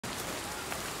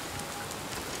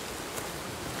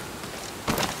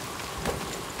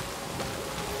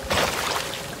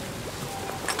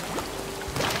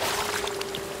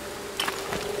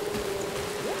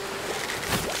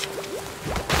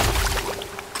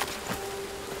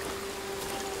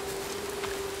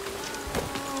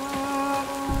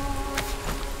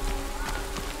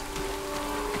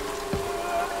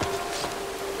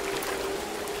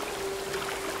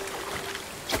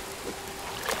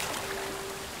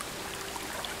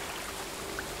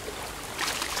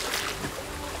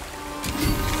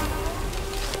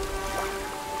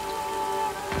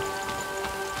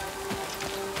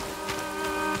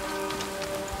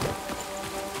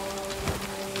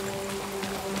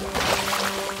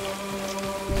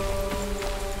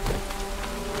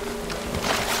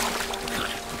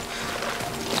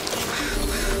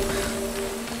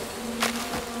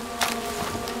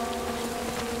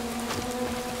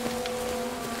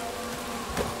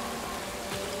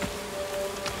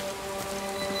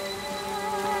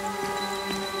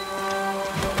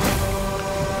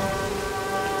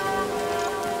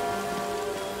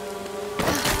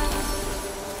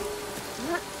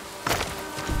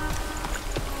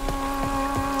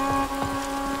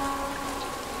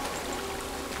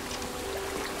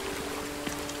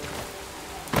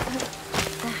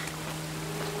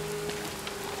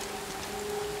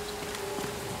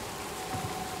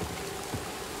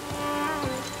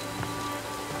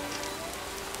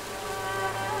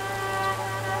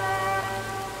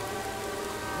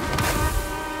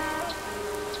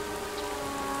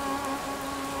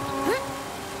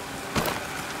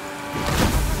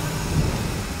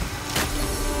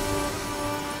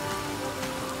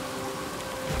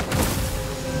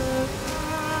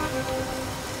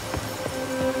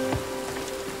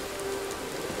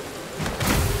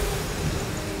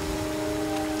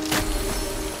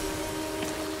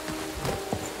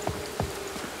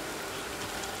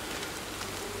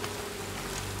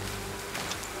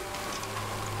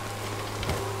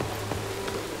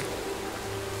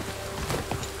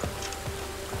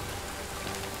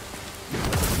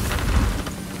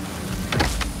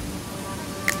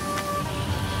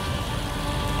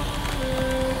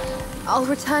I'll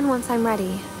return once I'm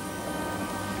ready.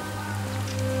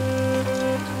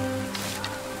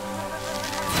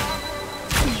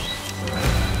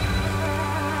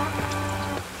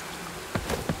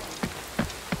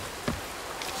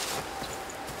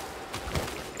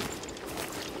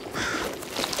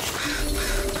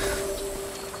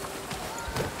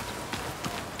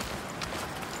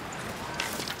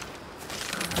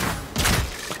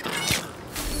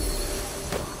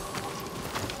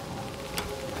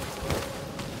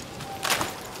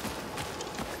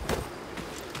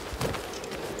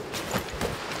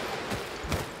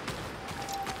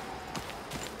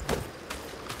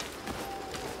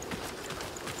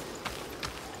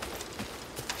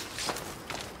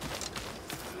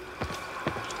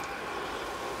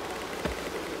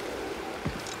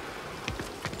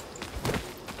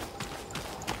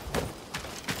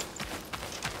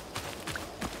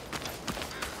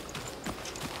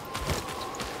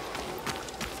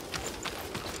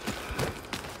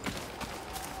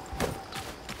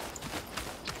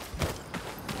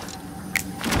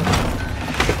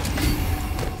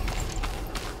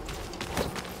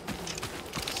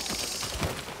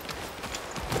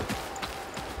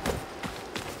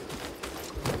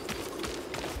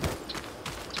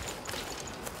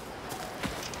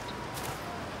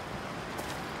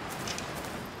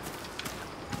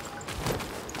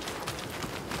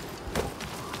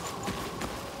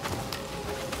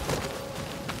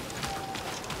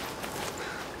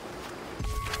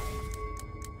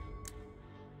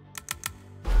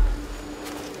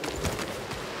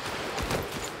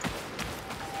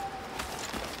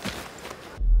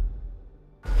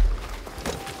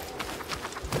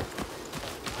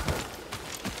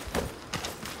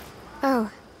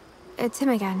 Oh, it's him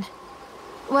again.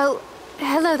 Well,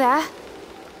 hello there.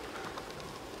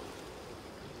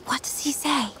 What does he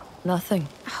say? Nothing.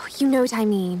 Oh, you know what I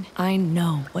mean. I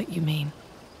know what you mean.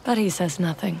 But he says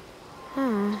nothing.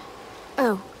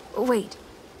 Oh, wait.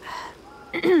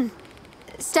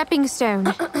 Stepping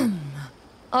stone.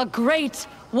 A great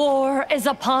war is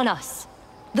upon us.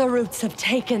 The roots have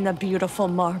taken the beautiful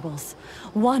marbles,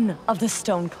 one of the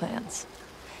stone clans.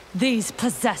 These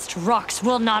possessed rocks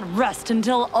will not rest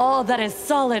until all that is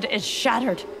solid is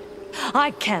shattered.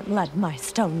 I can't let my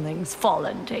stonelings fall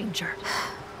in danger.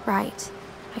 Right.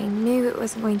 I knew it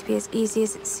wasn't going to be as easy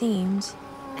as it seemed.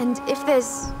 And if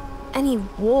there's any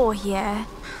war here,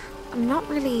 I'm not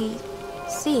really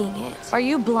seeing it. Are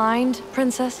you blind,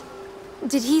 Princess?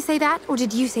 Did he say that, or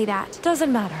did you say that?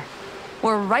 Doesn't matter.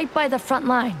 We're right by the front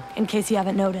line, in case you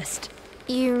haven't noticed.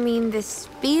 You mean this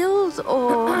field,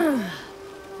 or...?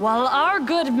 While our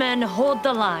good men hold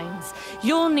the lines,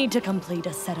 you'll need to complete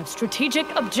a set of strategic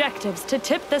objectives to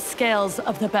tip the scales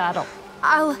of the battle.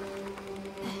 I'll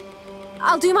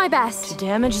do my best. To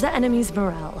damage the enemy's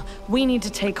morale, we need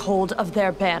to take hold of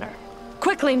their banner.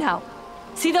 Quickly now!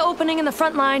 See the opening in the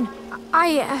front line?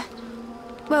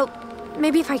 Well,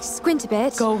 maybe if I squint a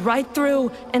bit. Go right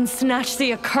through and snatch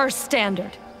the accursed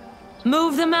standard.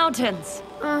 Move the mountains!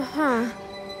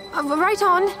 Right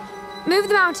on. Move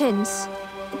the mountains.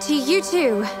 To you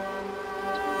too.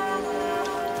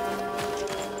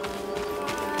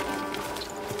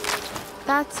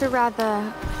 That's a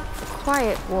rather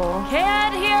quiet wall.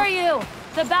 Can't hear you!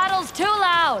 The battle's too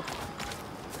loud!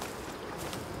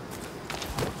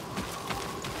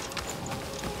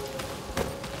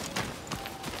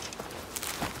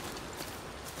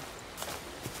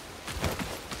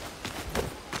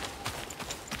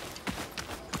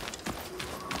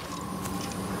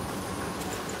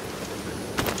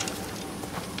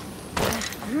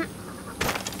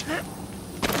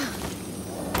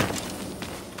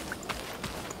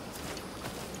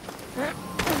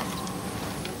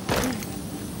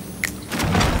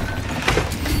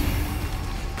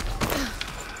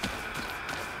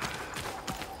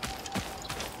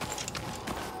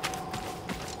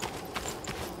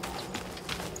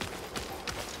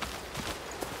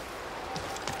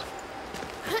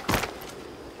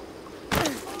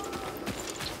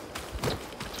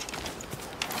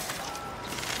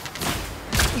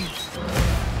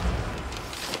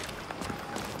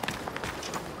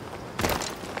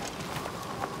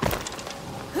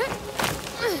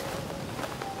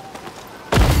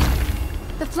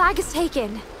 The flag is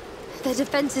taken. The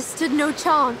defenses stood no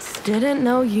chance. Didn't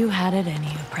know you had it in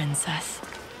you, Princess.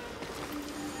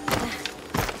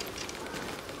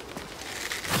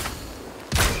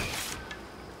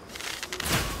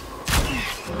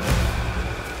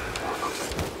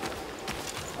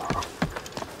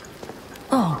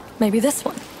 Oh, maybe this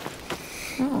one.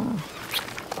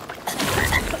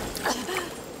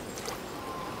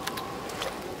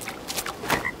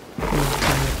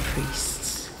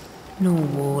 nor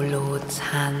warlord's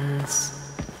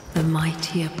hands. The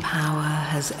mightier power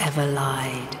has ever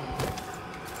lied.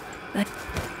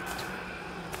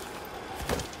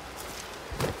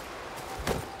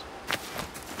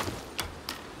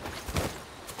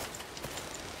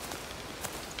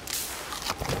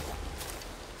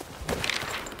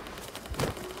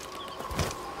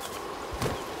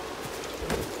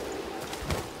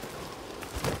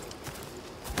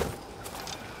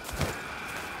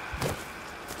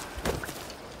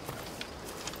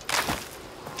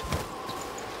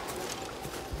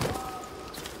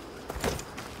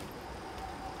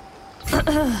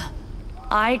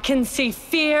 I can see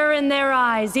fear in their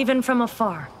eyes, even from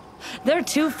afar. They're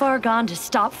too far gone to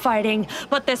stop fighting,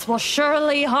 but this will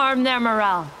surely harm their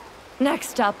morale.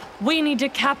 Next up, we need to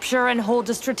capture and hold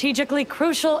a strategically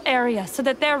crucial area so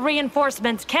that their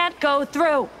reinforcements can't go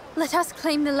through. Let us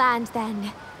claim the land,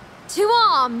 then. To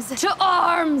arms! To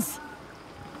arms!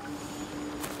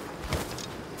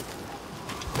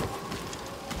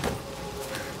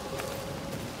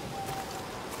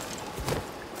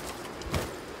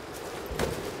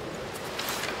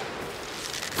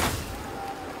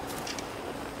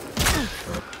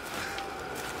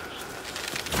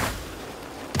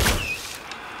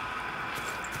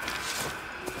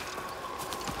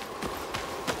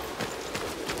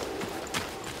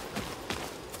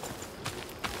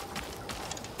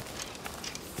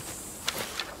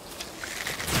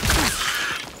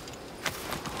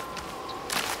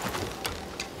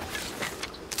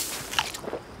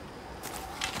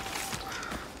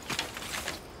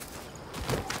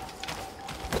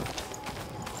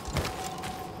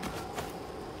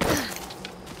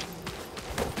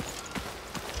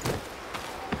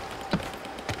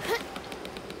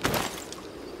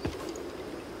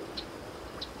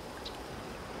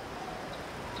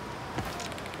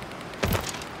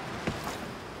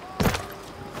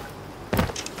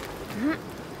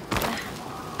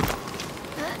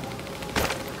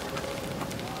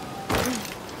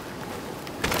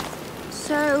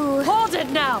 So... Hold it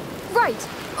now!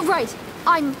 Right.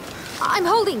 I'm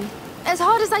holding as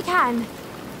hard as I can.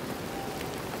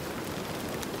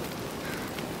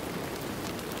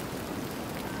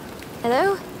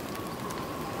 Hello?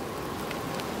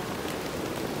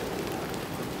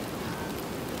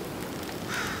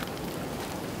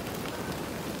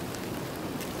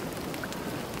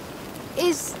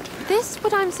 Is this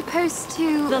what I'm supposed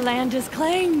to... The land is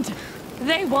claimed.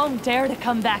 They won't dare to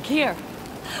come back here.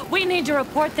 We need to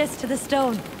report this to the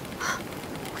stone.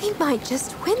 We might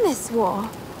just win this war.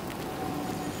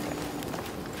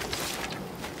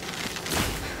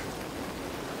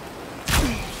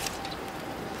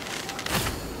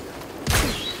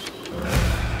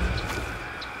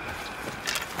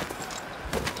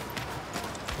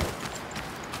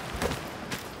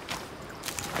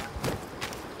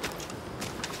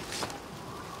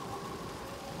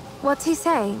 What's he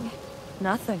saying?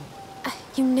 Nothing.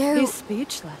 You know... He's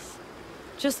speechless.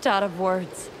 Just out of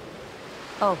words.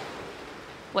 Oh.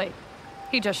 Wait.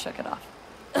 He just shook it off.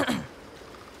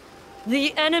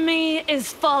 The enemy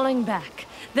is falling back.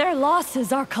 Their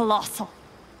losses are colossal.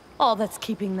 All that's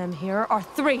keeping them here are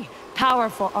 3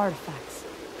 powerful artifacts.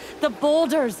 The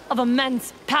boulders of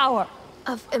immense power.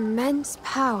 Of immense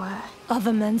power. Of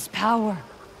immense power.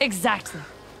 Exactly.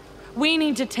 We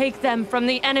need to take them from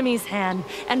the enemy's hand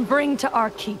and bring to our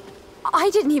keep.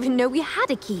 I didn't even know we had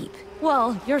a keep.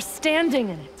 Well, you're standing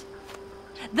in it.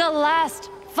 The last,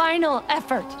 final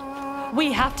effort.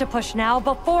 We have to push now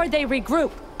before they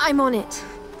regroup. I'm on it.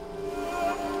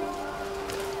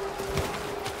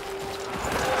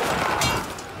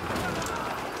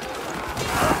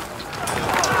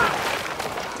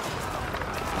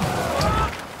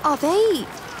 Are they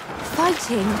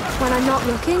fighting when I'm not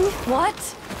looking?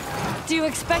 What? Do you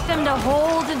expect them to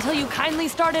hold until you kindly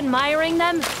start admiring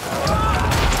them?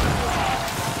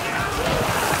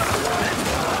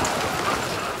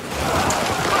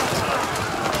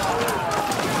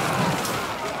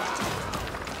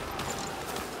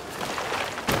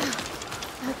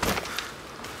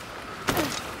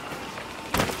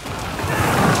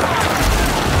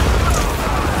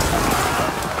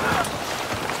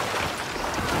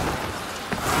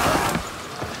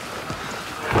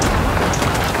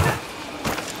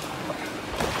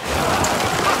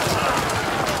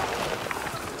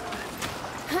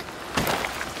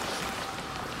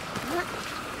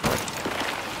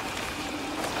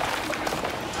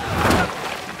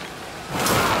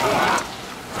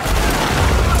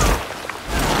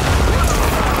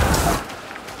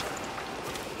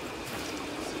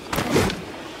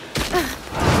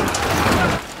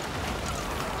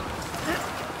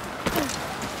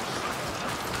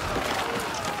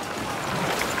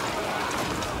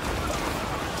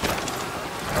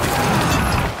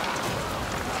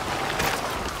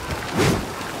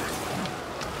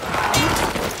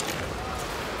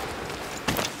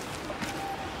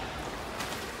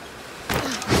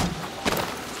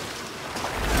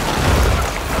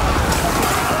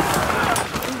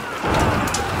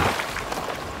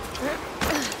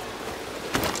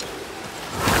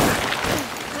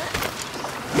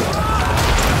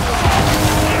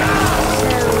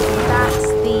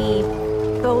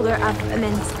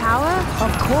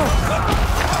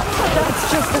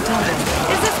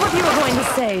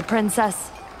 say,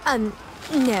 Princess?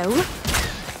 No.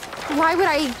 Why would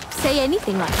I say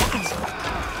anything like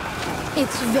that?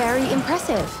 It's very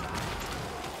impressive.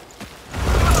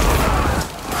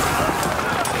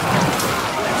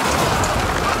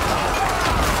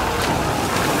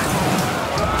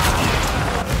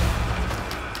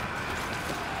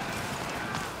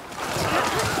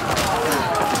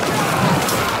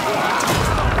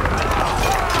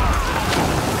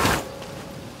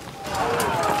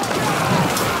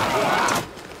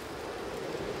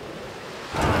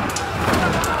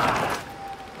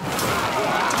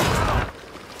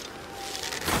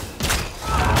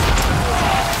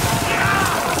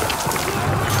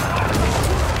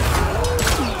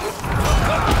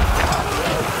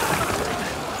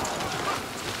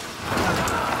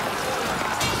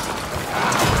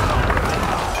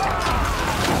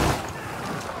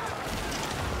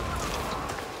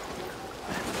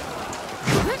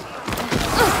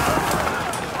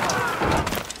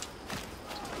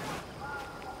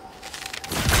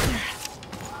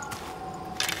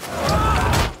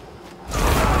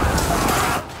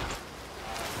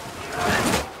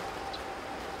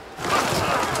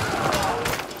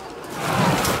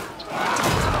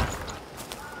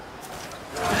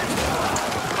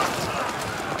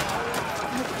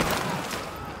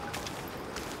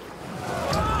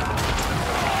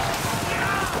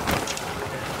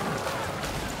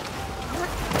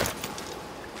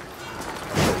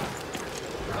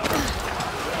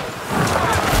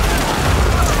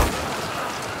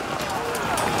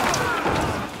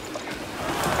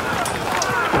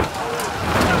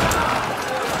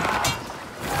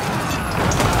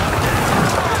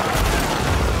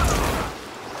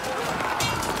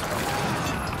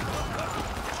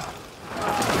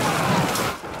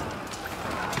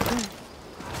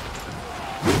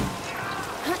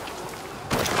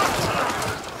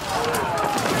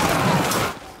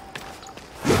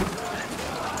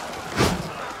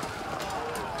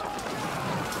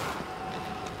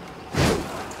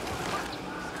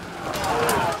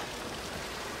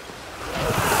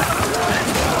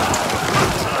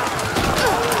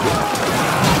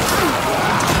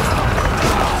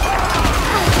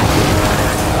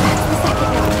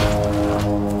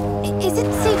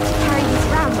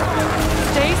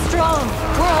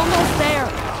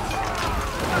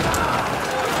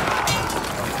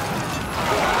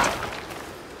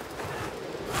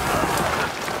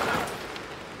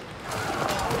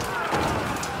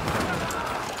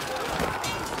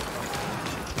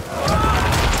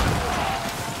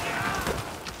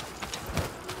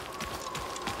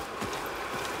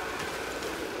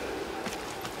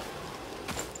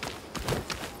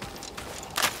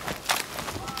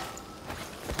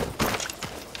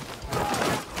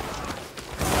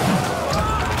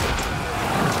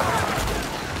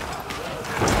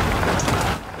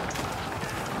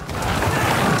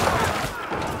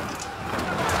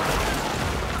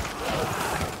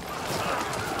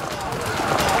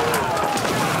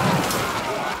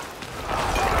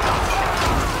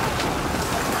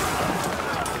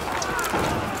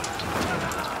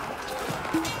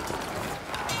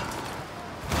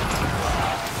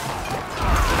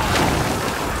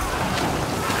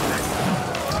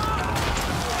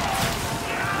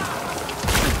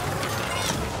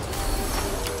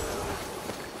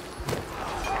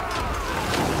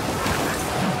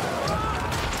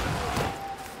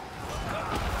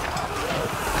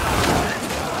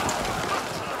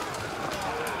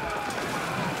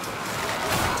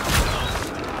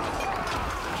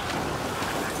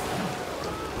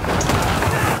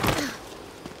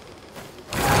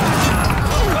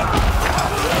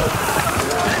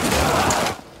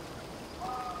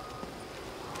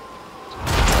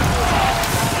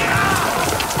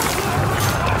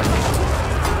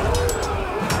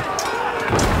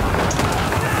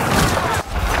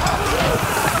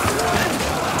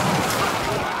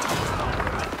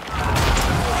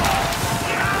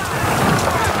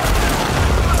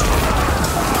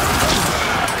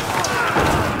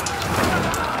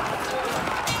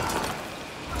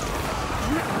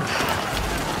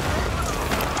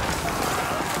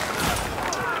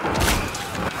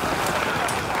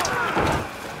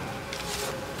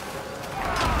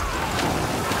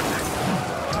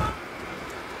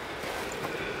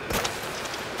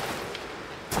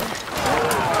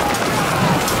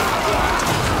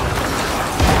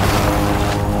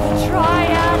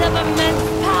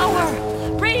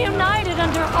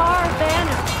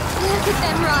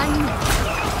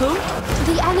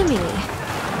 The enemy.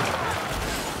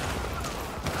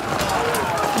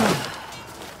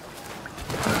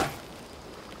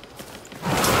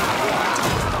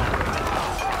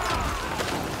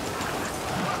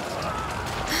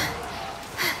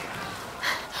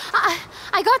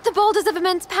 got the boulders of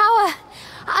immense power.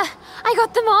 I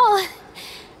got them all.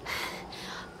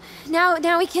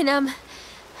 Now we can,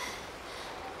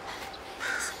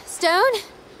 Stone?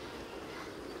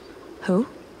 Who?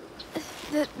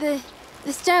 The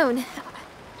stone.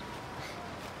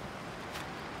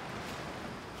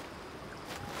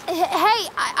 Hey,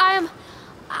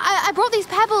 I brought these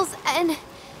pebbles and...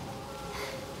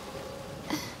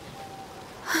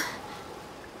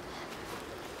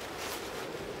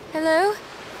 Hello?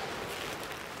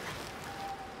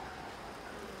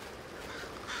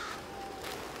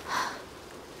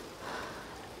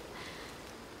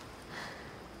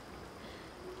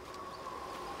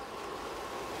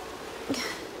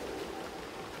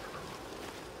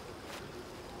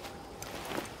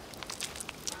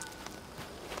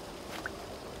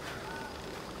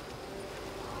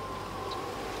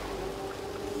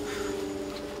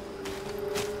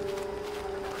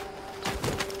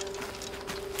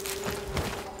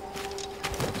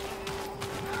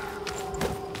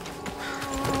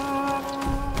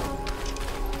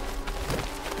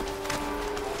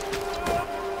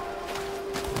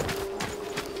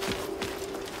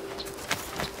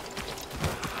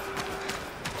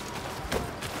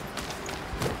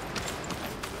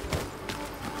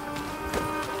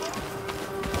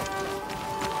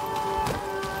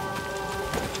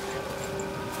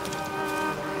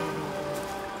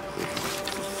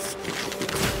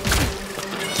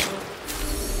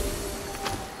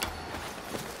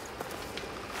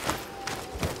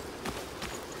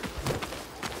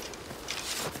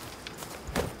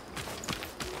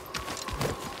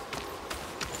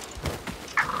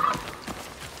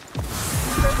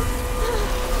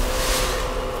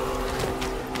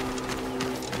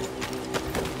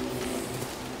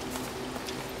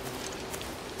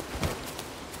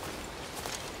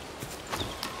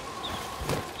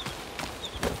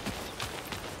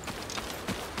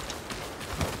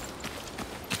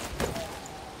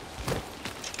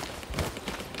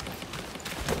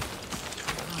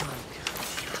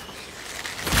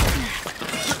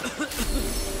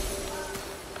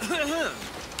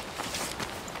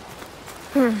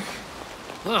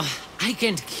 Oh, I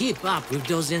can't keep up with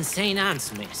those insane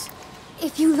ants, miss.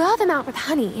 If you lure them out with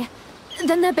honey,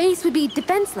 then their base would be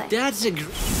defenseless. That's a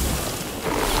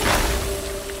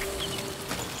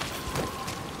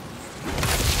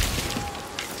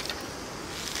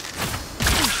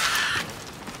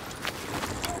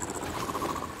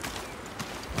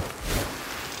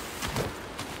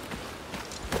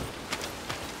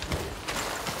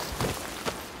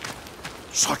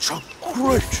Such a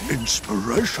great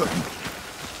inspiration.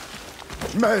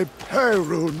 May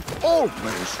Perun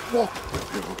always walk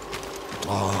with you.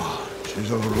 Ah, she's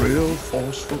a real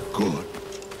force for good.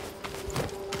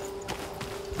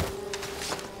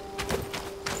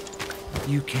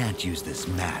 You can't use this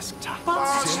mask, Ty.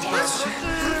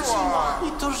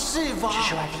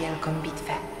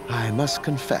 I must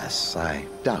confess, I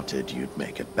doubted you'd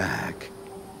make it back.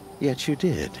 Yet you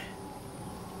did.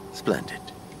 Splendid.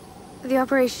 The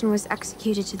operation was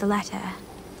executed to the letter,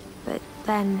 but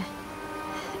then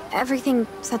everything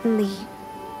suddenly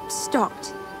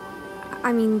stopped.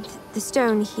 I mean, the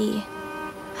stone,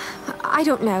 I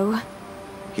don't know.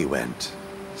 He went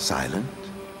silent?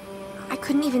 I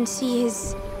couldn't even see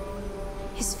his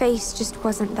face just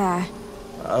wasn't there.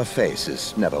 A face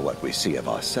is never what we see of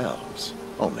ourselves,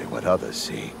 only what others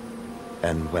see.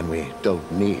 And when we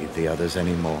don't need the others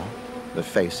anymore, the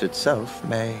face itself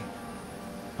may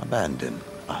abandon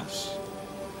us.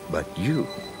 But you,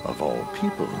 of all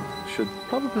people, should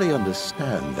probably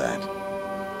understand that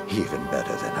even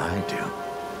better than I do.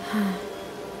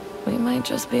 We might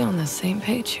just be on the same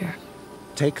page here.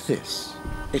 Take this.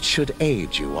 It should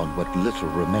aid you on what little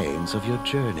remains of your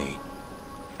journey.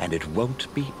 And it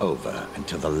won't be over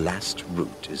until the last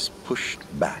root is pushed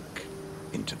back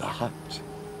into the hut,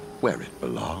 where it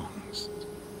belongs.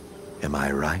 Am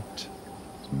I right,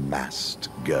 masked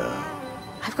girl?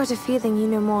 I've got a feeling you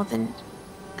know more than...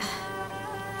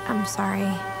 I'm sorry.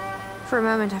 For a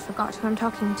moment I forgot who I'm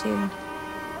talking to.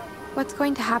 What's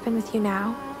going to happen with you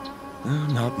now?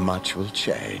 Not much will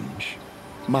change.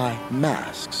 My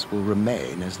masks will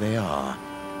remain as they are.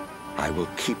 I will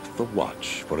keep the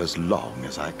watch for as long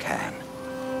as I can.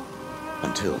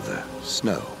 Until the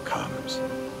snow comes.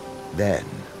 Then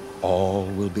all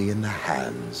will be in the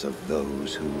hands of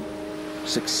those who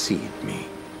succeed me.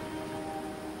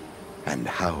 And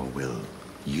how will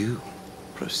you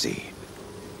proceed?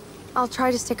 I'll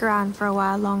try to stick around for a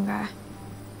while longer.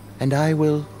 And I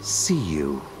will see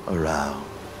you around,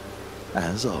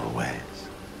 as always.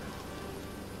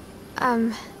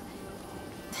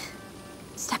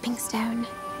 Stepping stone.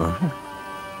 Huh?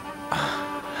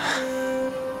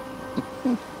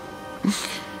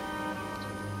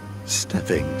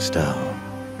 Stepping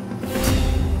stone.